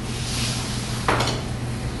this.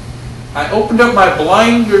 I opened up my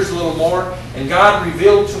blinders a little more, and God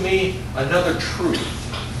revealed to me another truth.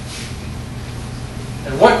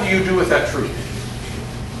 And what do you do with that truth?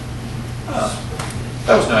 Oh,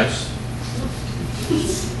 that was nice.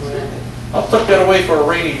 I'll tuck that away for a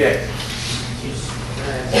rainy day.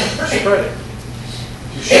 Spread it.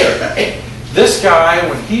 You share it. This guy,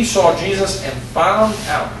 when he saw Jesus and found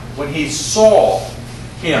out, when he saw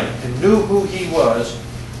him and knew who he was,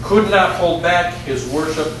 could not hold back his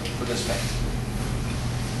worship for this man.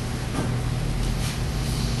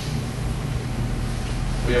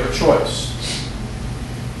 We have a choice.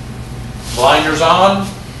 Blinders on,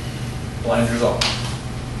 blinders off.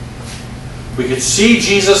 We could see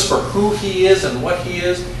Jesus for who he is and what he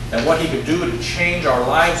is and what he could do to change our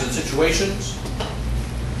lives and situations,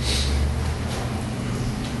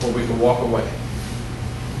 or we could walk away.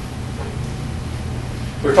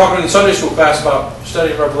 We were talking in Sunday school class about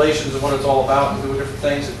studying Revelations and what it's all about and doing different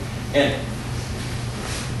things. And,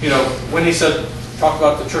 you know, when he said, talk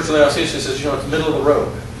about the Church of Laodicea, he says, you know, it's middle of the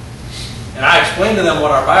road. And I explained to them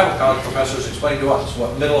what our Bible college professors explained to us,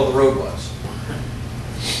 what middle of the road was.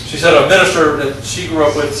 She said a minister that she grew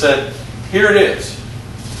up with said, here it is.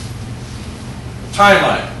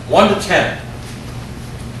 Timeline, 1 to 10.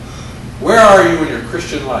 Where are you in your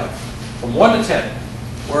Christian life? From 1 to 10,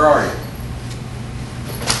 where are you?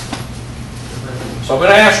 So I'm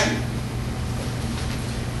going to ask you,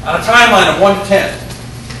 on a timeline of 1 to 10,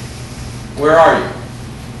 where are you?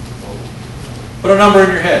 Put a number in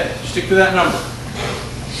your head. Stick to that number.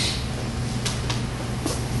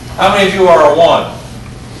 How many of you are a 1?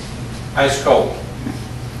 Ice cold.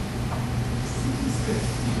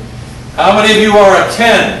 How many of you are a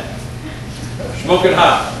 10? Smoking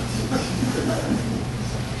hot.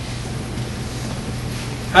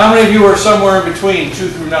 How many of you are somewhere in between 2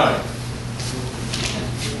 through 9?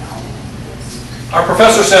 Our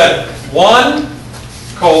professor said 1,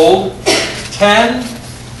 cold, 10,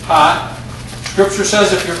 hot. Scripture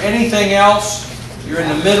says if you're anything else, you're in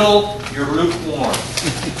the middle, you're lukewarm.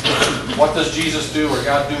 What does Jesus do or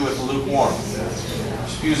God do with lukewarm?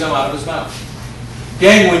 Spews them out of his mouth.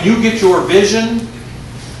 Gang, when you get your vision,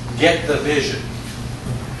 get the vision.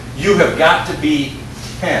 You have got to be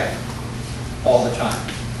 10 all the time.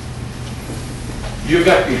 You've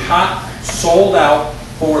got to be hot, sold out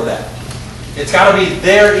for that. It's got to be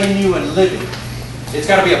there in you and living. It's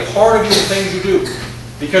got to be a part of you in things you do.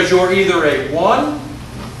 Because you're either a 1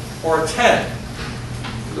 or a 10.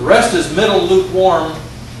 The rest is middle, lukewarm,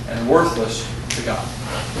 and worthless to God.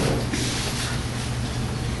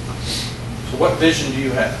 So what vision do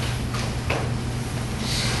you have?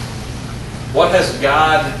 What has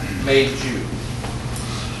God made you?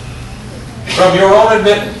 From your own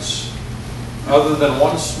admittance, other than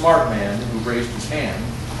one smart man who raised his hand,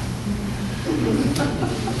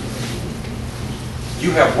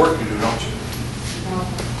 you have work to do, don't you?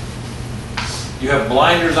 You have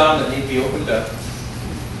blinders on that need to be opened up.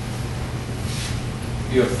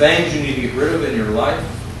 You have things you need to get rid of in your life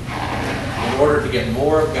in order to get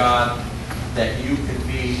more of God, that you can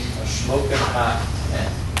be a smoking hot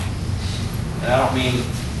 10. And I don't mean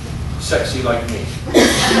sexy like me.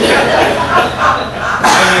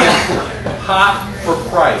 I mean hot for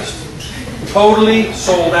Christ. Totally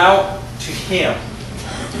sold out to Him.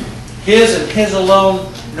 His and His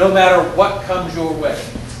alone, no matter what comes your way.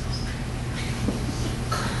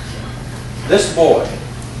 This boy,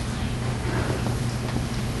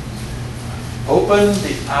 open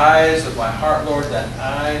the eyes of my heart, Lord, that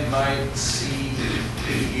I might see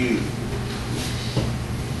you.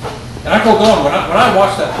 And I told Dawn, when I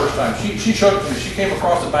watched that first time, she showed it to me. She came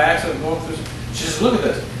across it by accident going through. She says, look at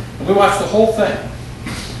this. And we watched the whole thing.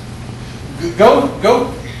 Go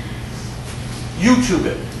YouTube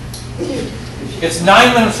it. It's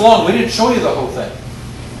 9 minutes long. We didn't show you the whole thing.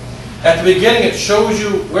 At the beginning, it shows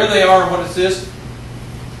you where they are and what it is.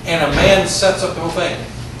 And a man sets up the whole thing.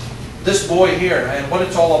 This boy here and what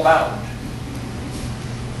it's all about.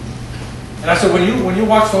 And I said, when you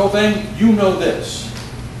watch the whole thing, you know this.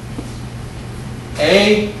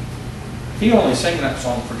 He only sang that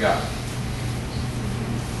song for God.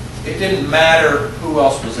 It didn't matter who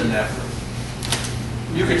else was in that room.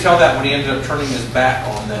 You could tell that when he ended up turning his back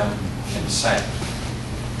on them and sang.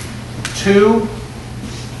 2,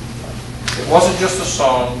 it wasn't just a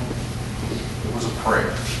song, it was a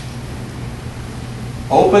prayer.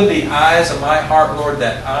 Open the eyes of my heart, Lord,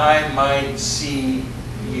 that I might see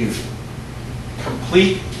you.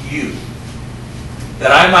 Complete you.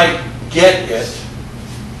 That I might get it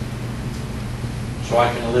so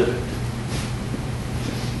I can live it.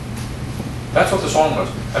 That's what the song was.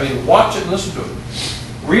 I mean, watch it and listen to it.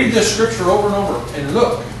 Read this scripture over and over and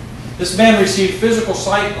look. This man received physical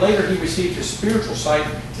sight. Later he received his spiritual sight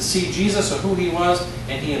to see Jesus and who He was,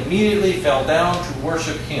 and he immediately fell down to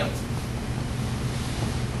worship Him.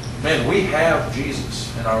 Man, we have Jesus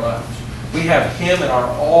in our lives. We have Him in our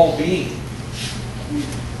all-being.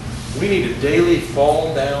 We need to daily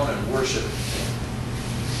fall down and worship Him.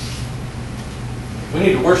 We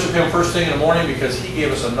need to worship Him first thing in the morning because He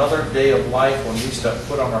gave us another day of life when we stepped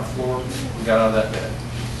foot on our floor and got out of that bed.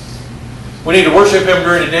 We need to worship Him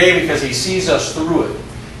during the day because He sees us through it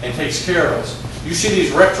and takes care of us. You see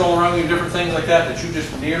these wrecks all around you, different things like that you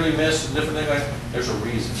just nearly missed, and different things like that. There's a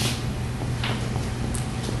reason.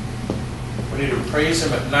 We need to praise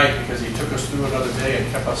Him at night because He took us through another day and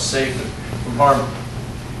kept us safe from harm.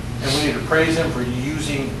 And we need to praise Him for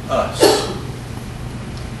using us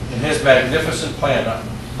in His magnificent plan.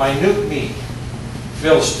 Minute me to be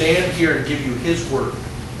able to stand here and give you His word.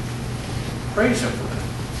 Praise Him for that.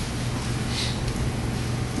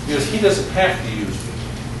 Because He doesn't have to use me.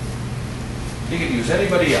 He can use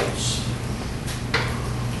anybody else.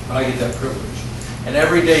 But I get that privilege. And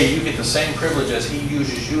every day you get the same privilege as He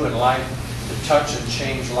uses you in life to touch and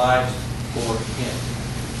change lives for Him.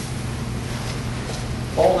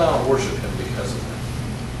 Fall down and worship Him because of that.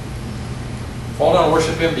 Fall down and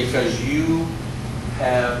worship Him because you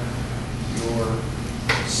have your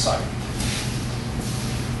sight.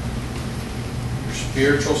 Your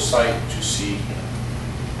spiritual sight to see Him.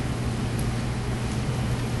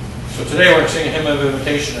 So today we're going to sing a hymn of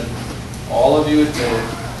invitation, and all of you admitted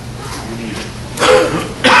you need it.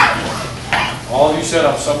 All of you said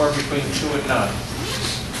I'm somewhere between 2 and 9.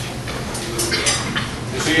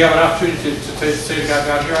 So you have an opportunity to say to God,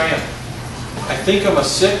 God, here I am. I think I'm a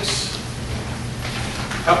 6,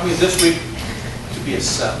 Help me this week to be a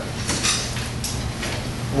 7.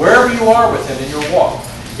 Wherever you are with Him in your walk,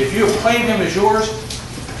 if you have claimed Him as yours,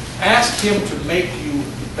 ask Him to make you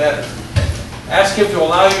better. Ask Him to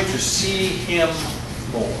allow you to see Him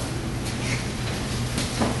more.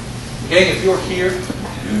 Gang, if you're here,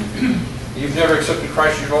 you've never accepted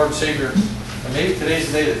Christ as your Lord and Savior, and maybe today's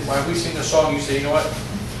the day that when we sing the song, you say, you know what?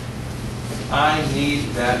 I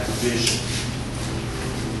need that vision.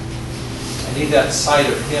 I need that sight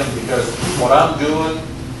of Him because what I'm doing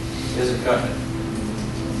isn't cutting it.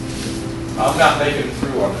 I'm not making it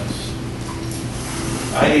through on this.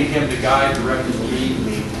 I need Him to guide, direct, and lead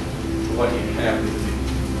me to what He'd have me to do.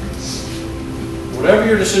 Whatever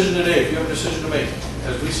your decision today, if you have a decision to make,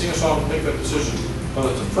 as we sing a song, make that decision. Whether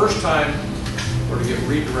it's the first time or to get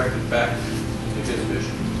redirected back to His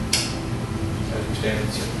vision. As we stand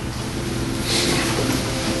and sing.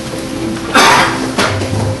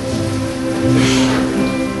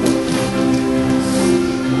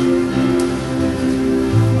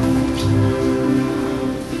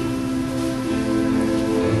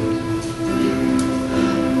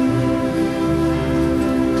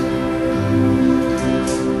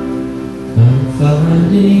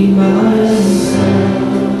 Finding myself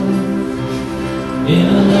in a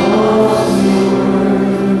lost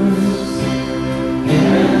world,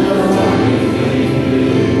 and longing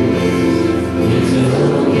it's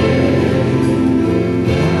okay.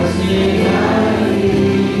 Asking I need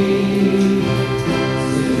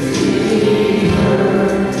to see her,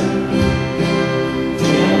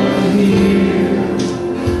 and hear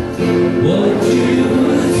what you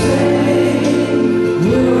would say.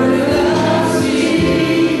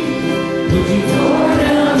 Would you pour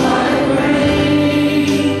down like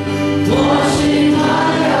rain, washing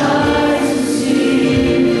my eyes to see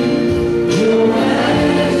your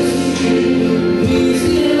majesty? Be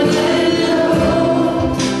still and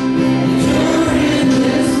know that you're in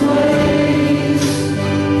this place.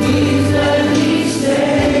 Please let me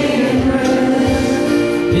stay and rest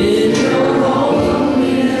in your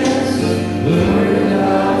holiness, Word I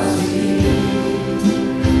see.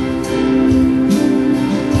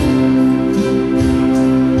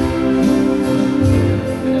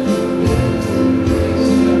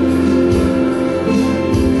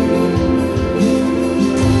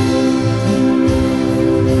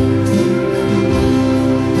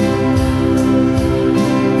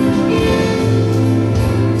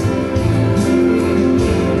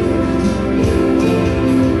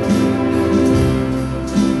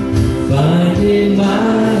 Finding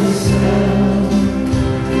myself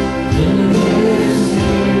in the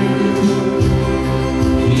mystery,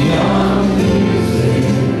 beyond music,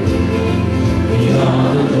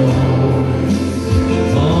 beyond the noise.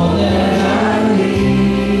 All that I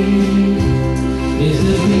need is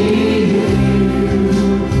to be with you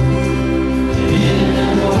in the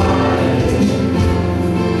quiet.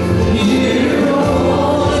 Hear your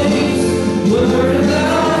voice, Word of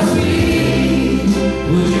God speak.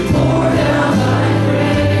 Would you pour down like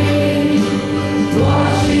rain,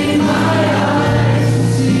 washing my eyes to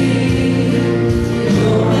see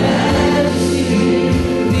your majesty?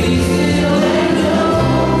 Be still and know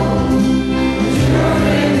that you're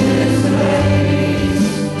in this place.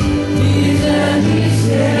 Please let me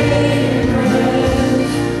stay and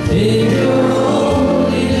rest in your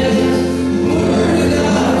holiness, Word of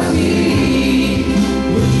God speak.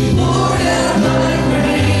 Would you pour down like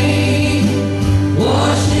rain,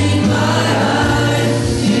 washing my eyes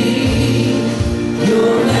to see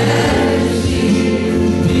your majesty?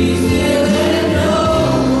 Be still and know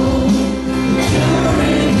that you're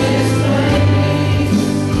in this place.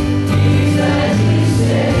 Please let me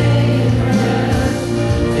stay and rest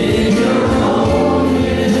in your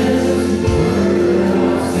holiness, Word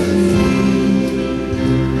I see.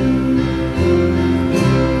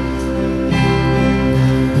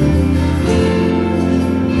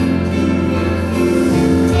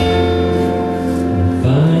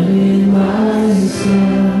 Finding myself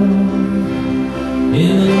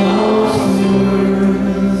in a lost world,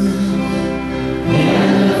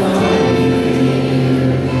 and the finding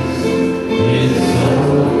it's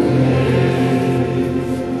okay.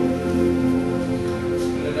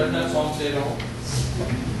 Doesn't that song say it all?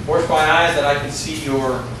 Force my eyes that I can see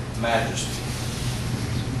your majesty.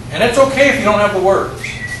 And it's okay if you don't have the words.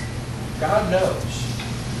 God knows.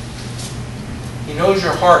 He knows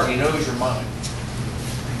your heart. He knows your mind.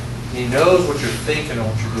 He knows what you're thinking and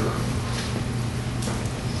what you're doing.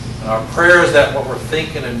 And our prayer is that what we're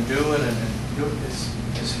thinking and doing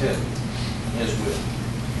is Him, His will.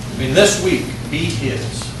 I mean, this week, be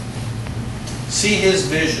His. See His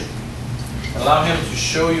vision. Allow Him to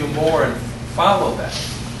show you more and follow that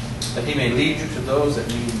He may lead you to those that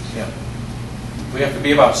need Him. We have to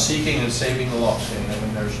be about seeking and saving the lost. I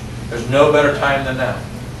mean, there's no better time than now.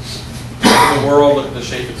 Look at the world, look at the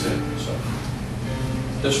shape it's in. So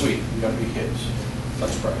this week, we've got to be His.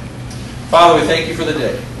 Let's pray. Father, we thank You for the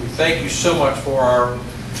day. We thank You so much for our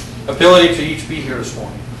ability to each be here this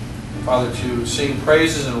morning. Father, to sing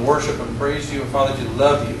praises and worship and praise You, and Father, to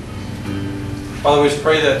love You. Father, we just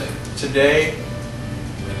pray that today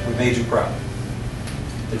we made You proud.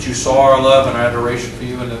 That You saw our love and our adoration for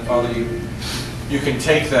You, and that, Father, You can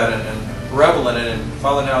take that and revel in it, and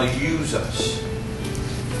Father, now use us.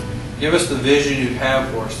 Give us the vision You'd have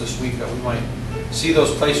for us this week, that we might see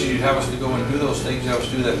those places You'd have us to go and do those things You'd have us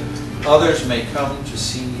to do, that others may come to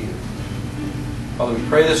see You. Father, we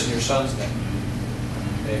pray this in Your Son's name.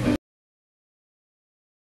 Amen.